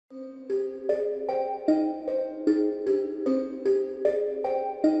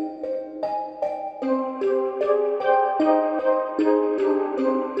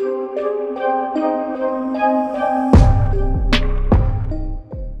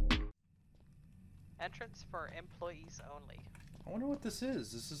entrance for employees only. I wonder what this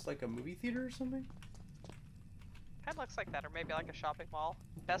is. This is like a movie theater or something? Kind of looks like that, or maybe like a shopping mall.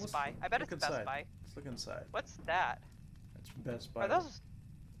 Best Buy. I bet it's inside. Best Buy. Let's look inside. What's that? It's Best Buy. Are those...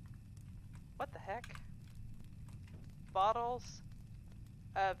 What the heck? Bottles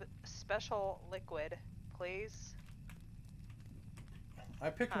of special liquid, please. I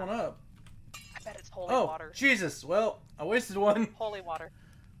picked one up. I bet it's holy water. Oh, Jesus. Well, I wasted one. Holy water.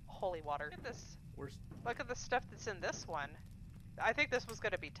 Holy water. Look at this. Look at the stuff that's in this one. I think this was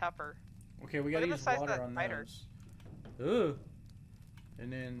going to be tougher. Okay, we gotta use water on those. Ugh.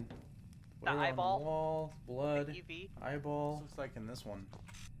 And then the eyeball, on the wall, blood, the UV. eyeball. Looks like in this one.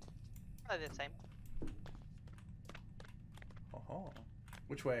 Probably the same. Oh,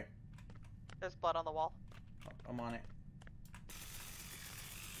 which way? There's blood on the wall. I'm on it.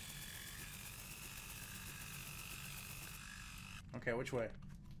 Okay, which way?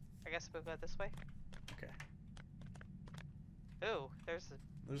 I guess we'll go this way. Okay. Ooh, there's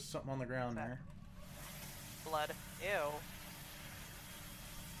something on the ground there. Blood. Ew.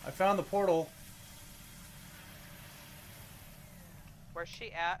 I found the portal. Where's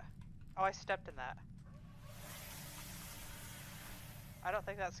she at? Oh, I stepped in that. I don't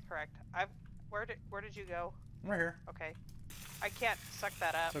think that's correct. Where did you go? I'm right here. Okay. I can't suck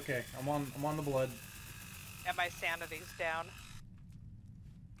that up. It's okay. I'm on the blood. And my sanity's down.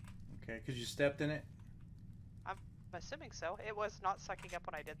 Okay, because you stepped in it? I'm assuming so. It was not sucking up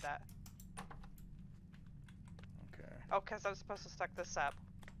when I did that. Okay. Oh, because I'm supposed to suck this up.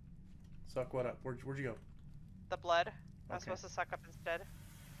 Suck what up? Where'd you go? The blood. Okay. I'm supposed to suck up instead.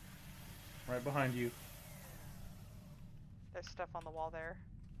 Right behind you. There's stuff on the wall there.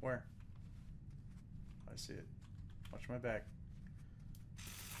 Where? I see it. Watch my back.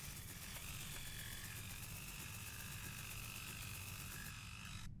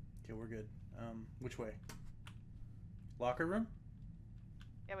 Okay, we're good. Which way? Locker room?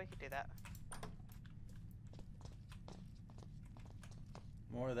 Yeah, we could do that.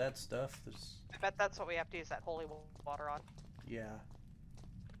 More of that stuff. There's... I bet that's what we have to use that holy water on. Yeah.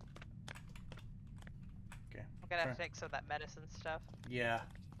 Okay. I'm gonna have to take some of that medicine stuff. Yeah.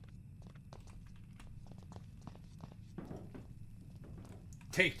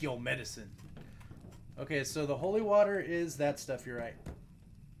 Take your medicine. Okay, so the holy water is that stuff, you're right.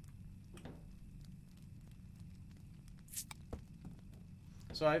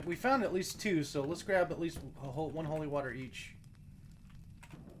 So we found at least 2, so let's grab at least one holy water each.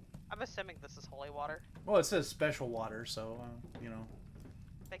 I'm assuming this is holy water. Well, it says special water, so, you know.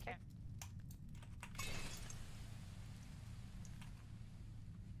 They can't.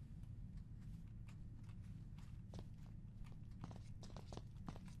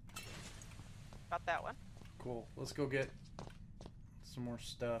 Got that one. Cool. Let's go get some more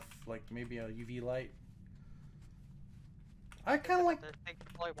stuff, like maybe a UV light. I kind of like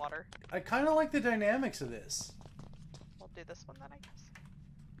holy water. I kind of like the dynamics of this. We'll do this one then, I guess.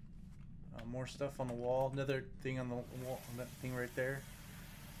 More stuff on the wall. Another thing on the wall. That thing right there.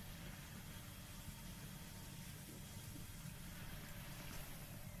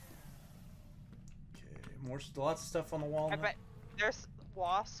 Okay. Lots of stuff on the wall. I bet there's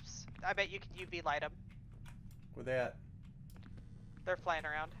wasps. I bet you can UV light them. Where they at? They're flying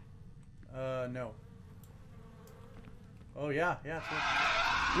around. No. Oh yeah, yeah.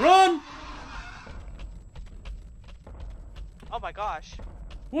 Run! Oh my gosh.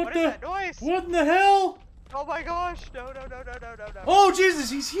 What is that noise? What in the hell? Oh my gosh. No, no, no, no, no, no, no. Oh Jesus,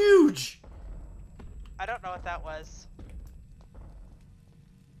 he's huge! I don't know what that was.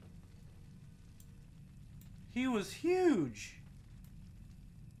 He was huge.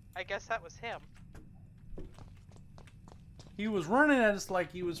 I guess that was him. He was running at us like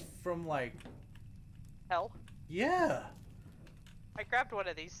he was from like... Hell? Yeah. I grabbed one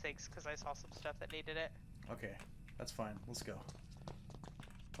of these things because I saw some stuff that needed it. Okay, that's fine. Let's go.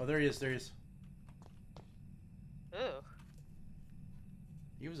 Oh, there he is. There he is. Ooh.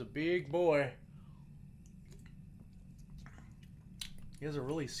 He was a big boy. He has a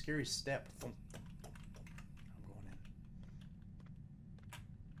really scary step. I'm going in.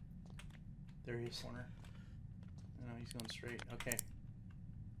 There he is. Corner. No, he's going straight. Okay.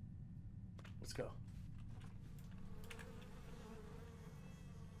 Let's go.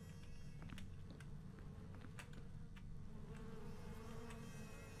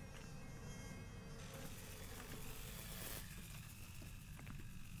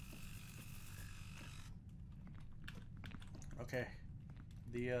 Okay.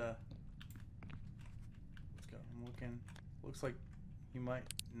 Let's go. I'm looking. Looks like he might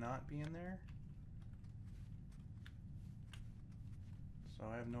not be in there. So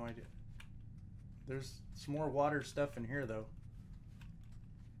I have no idea. There's some more water stuff in here, though.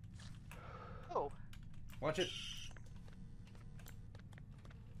 Oh. Watch it.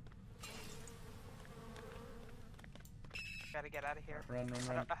 Gotta get out of here. Run, run, I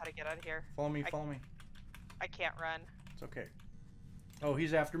run. don't know how to get out of here. Follow me, follow me. I can't run. It's okay. Oh,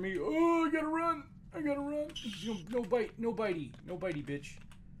 he's after me. Oh, I gotta run. I gotta run. No bite, no bitey. No bitey, bitch.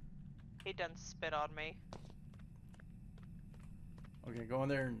 He done spit on me. Okay, go in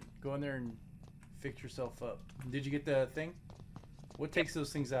there and fix yourself up. Did you get the thing? What takes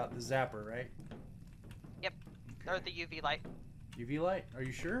those things out? The zapper, right? Yep. Okay. Or the UV light. UV light? Are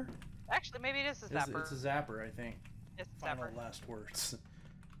you sure? Actually, maybe it is a zapper. It's a zapper, I think. It's a Final zapper. last words.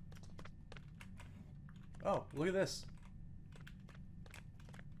 Oh, look at this.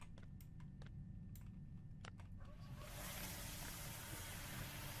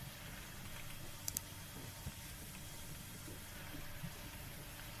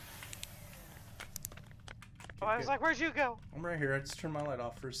 Oh, I was like, where'd you go? I'm right here. I just turned my light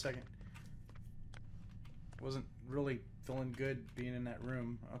off for a second. Wasn't really feeling good being in that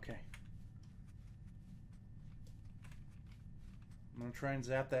room. Okay. I'm gonna try and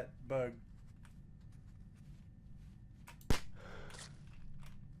zap that bug.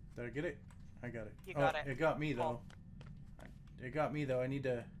 Did I get it? I got it. You got it. It got me though. It got me though. I need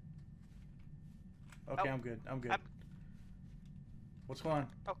to. Okay, I'm good. I'm good. What's going on?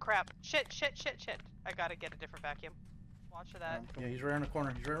 Oh crap! Shit! Shit! Shit! Shit! I gotta get a different vacuum. Watch that. Yeah, he's right around the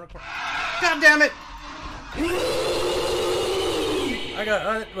corner. He's right around the corner. God damn it!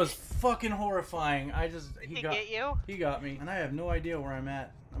 It was fucking horrifying. He got you. He got me, and I have no idea where I'm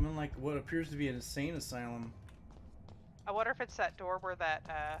at. I'm in like what appears to be an insane asylum. I wonder if it's that door where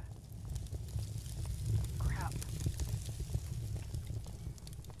that crap.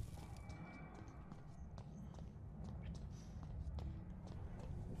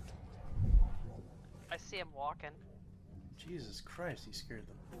 I see him walking. Jesus Christ, he scared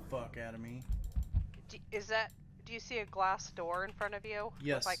the fuck out of me. Do you see a glass door in front of you?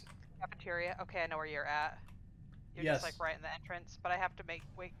 Yes. With, like, cafeteria? Okay, I know where you're at. You're Yes. just like right in the entrance, but I have to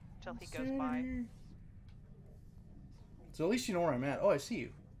wait till he goes by. So at least you know where I'm at. Oh, I see you.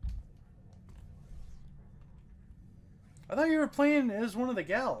 I thought you were playing as one of the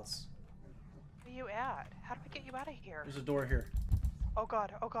gals. Where are you at? How do we get you out of here? There's a door here. Oh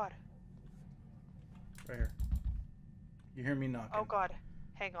god, oh god. Right here. You hear me knocking. Oh god.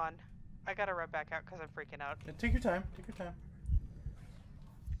 Hang on. I gotta run back out because I'm freaking out. Yeah, take your time. Take your time.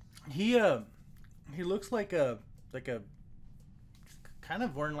 He looks like a kind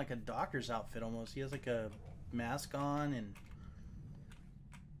of wearing like a doctor's outfit almost. He has like a mask on and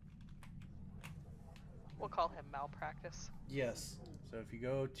We'll call him malpractice. yes. So if you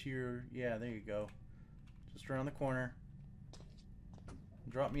go to your there you go. Just around the corner.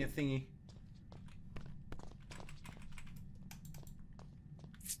 Drop me a thingy.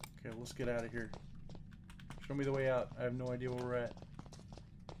 Okay, let's get out of here. Show me the way out. I have no idea where we're at.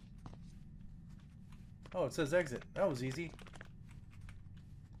 Oh, it says exit. That was easy.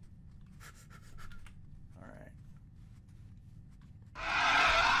 Alright.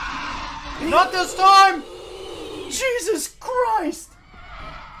 Not this time! Jesus Christ!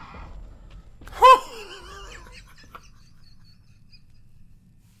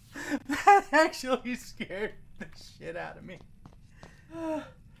 That actually scared the shit out of me.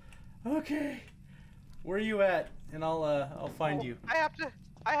 Okay, where are you at? And I'll find you. I have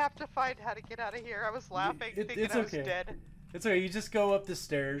to find how to get out of here. I was laughing, thinking it's I was okay. dead. It's okay. You just go up the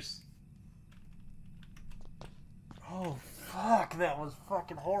stairs. Oh fuck! That was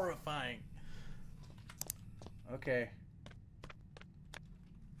fucking horrifying. Okay.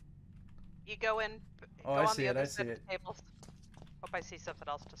 You go in. Oh, go I on see the it. other I see side of it. the tables. Hope I see something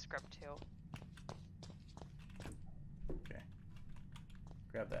else to script too. Okay.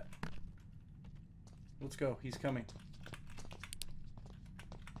 Grab that. Let's go. He's coming.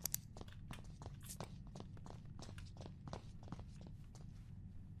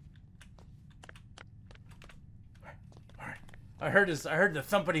 All right. I heard the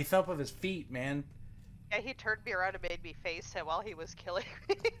thumpity thump of his feet, man. Yeah, he turned me around and made me face him while he was killing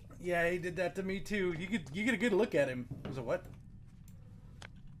me. Yeah, he did that to me too. You get a good look at him. Was it what?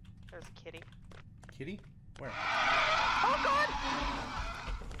 There's a kitty. Kitty? Where? Oh god!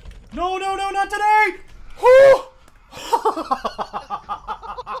 No, no, no, not today! Whoo!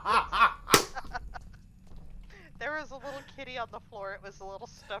 There was a little kitty on the floor. It was a little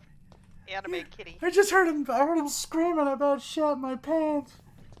stuffed anime kitty. I just heard him. I heard him screaming about shit my pants.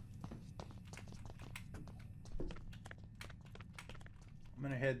 I'm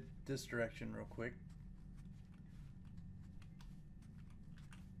gonna head this direction real quick.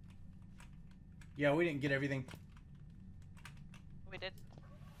 Yeah, we didn't get everything. We did.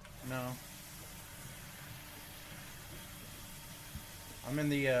 No. I'm in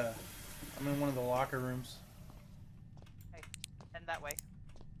the I'm in one of the locker rooms. Okay. And that way.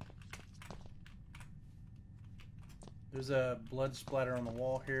 There's a blood splatter on the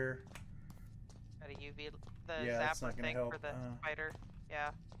wall here. Got a UV, the Yeah, that's zapper not gonna thing help. for the spider. Yeah.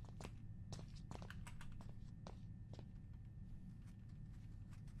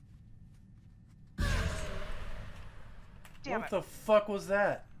 Damn What it. the fuck was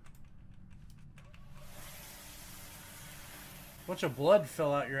that? Bunch of blood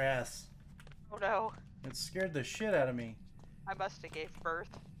fell out your ass. Oh no. It scared the shit out of me. I must have gave birth.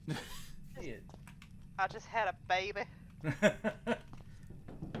 Shit. I just had a baby.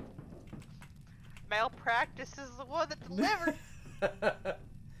 Malpractice is the one that delivered.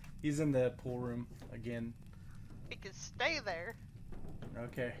 He's in the pool room again. He can stay there.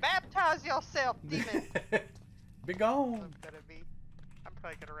 Okay. Baptize yourself, demon. Be gone. I'm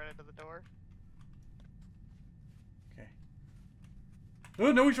probably gonna run into the door. Okay.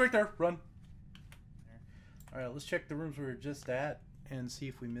 Oh no, he's right there. Run. All right, let's check the rooms we were just at and see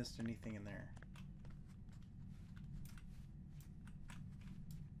if we missed anything in there.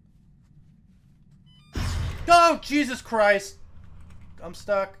 Oh, Jesus Christ! I'm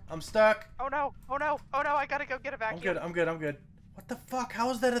stuck. I'm stuck. Oh no! Oh no! Oh no! I gotta go get a vacuum. I'm good. I'm good. I'm good. What the fuck?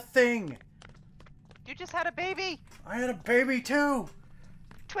 How is that a thing? You just had a baby. I had a baby too.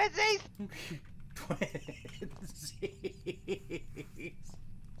 Twinsies. Twinsies.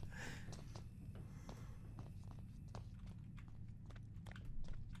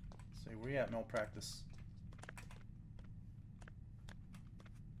 See, where you at, malpractice?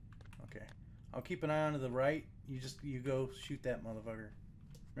 Okay. I'll keep an eye on to the right. You go shoot that motherfucker.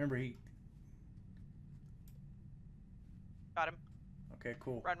 Remember, he... Got him. Okay,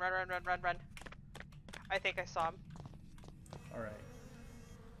 cool. Run, run, run, run, run, run. I think I saw him. Alright.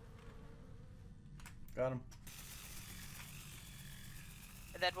 Got him.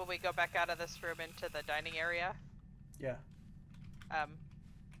 And then when we go back out of this room into the dining area... Yeah.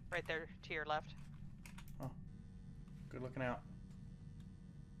 Right there to your left. Oh. Good looking out.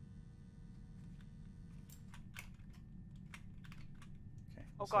 Okay.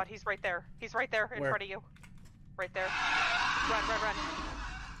 Oh god, he's right there. He's right there in Where? front of you. Right there. Run, run, run.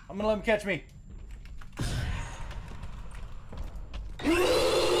 I'm gonna let him catch me.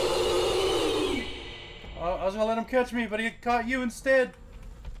 I was gonna let him catch me, but he caught you instead.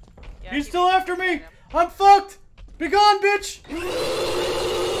 Yeah, He's still after me! I'm fucked! Be gone, bitch!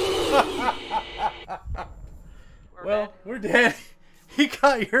 We're dead. He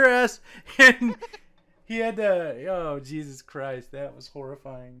caught your ass and he had to... Oh, Jesus Christ. That was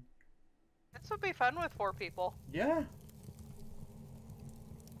horrifying. This would be fun with 4 people. Yeah.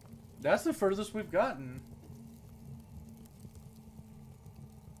 That's the furthest we've gotten.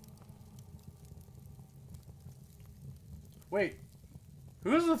 Wait.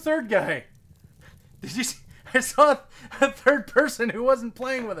 Who's the third guy? Did you see? I saw a third person who wasn't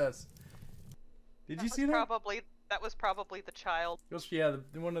playing with us. Did you see that? That was probably the child. Yeah,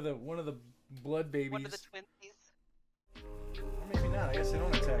 one of the blood babies. One of the twinsies. Or maybe not. I guess they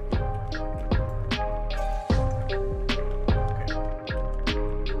don't attack you.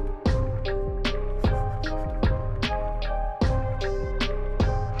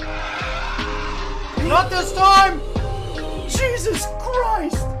 Okay. Not this time! Jesus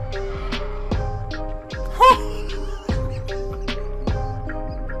Christ!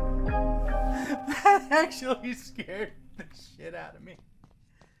 That actually scared the shit out of me.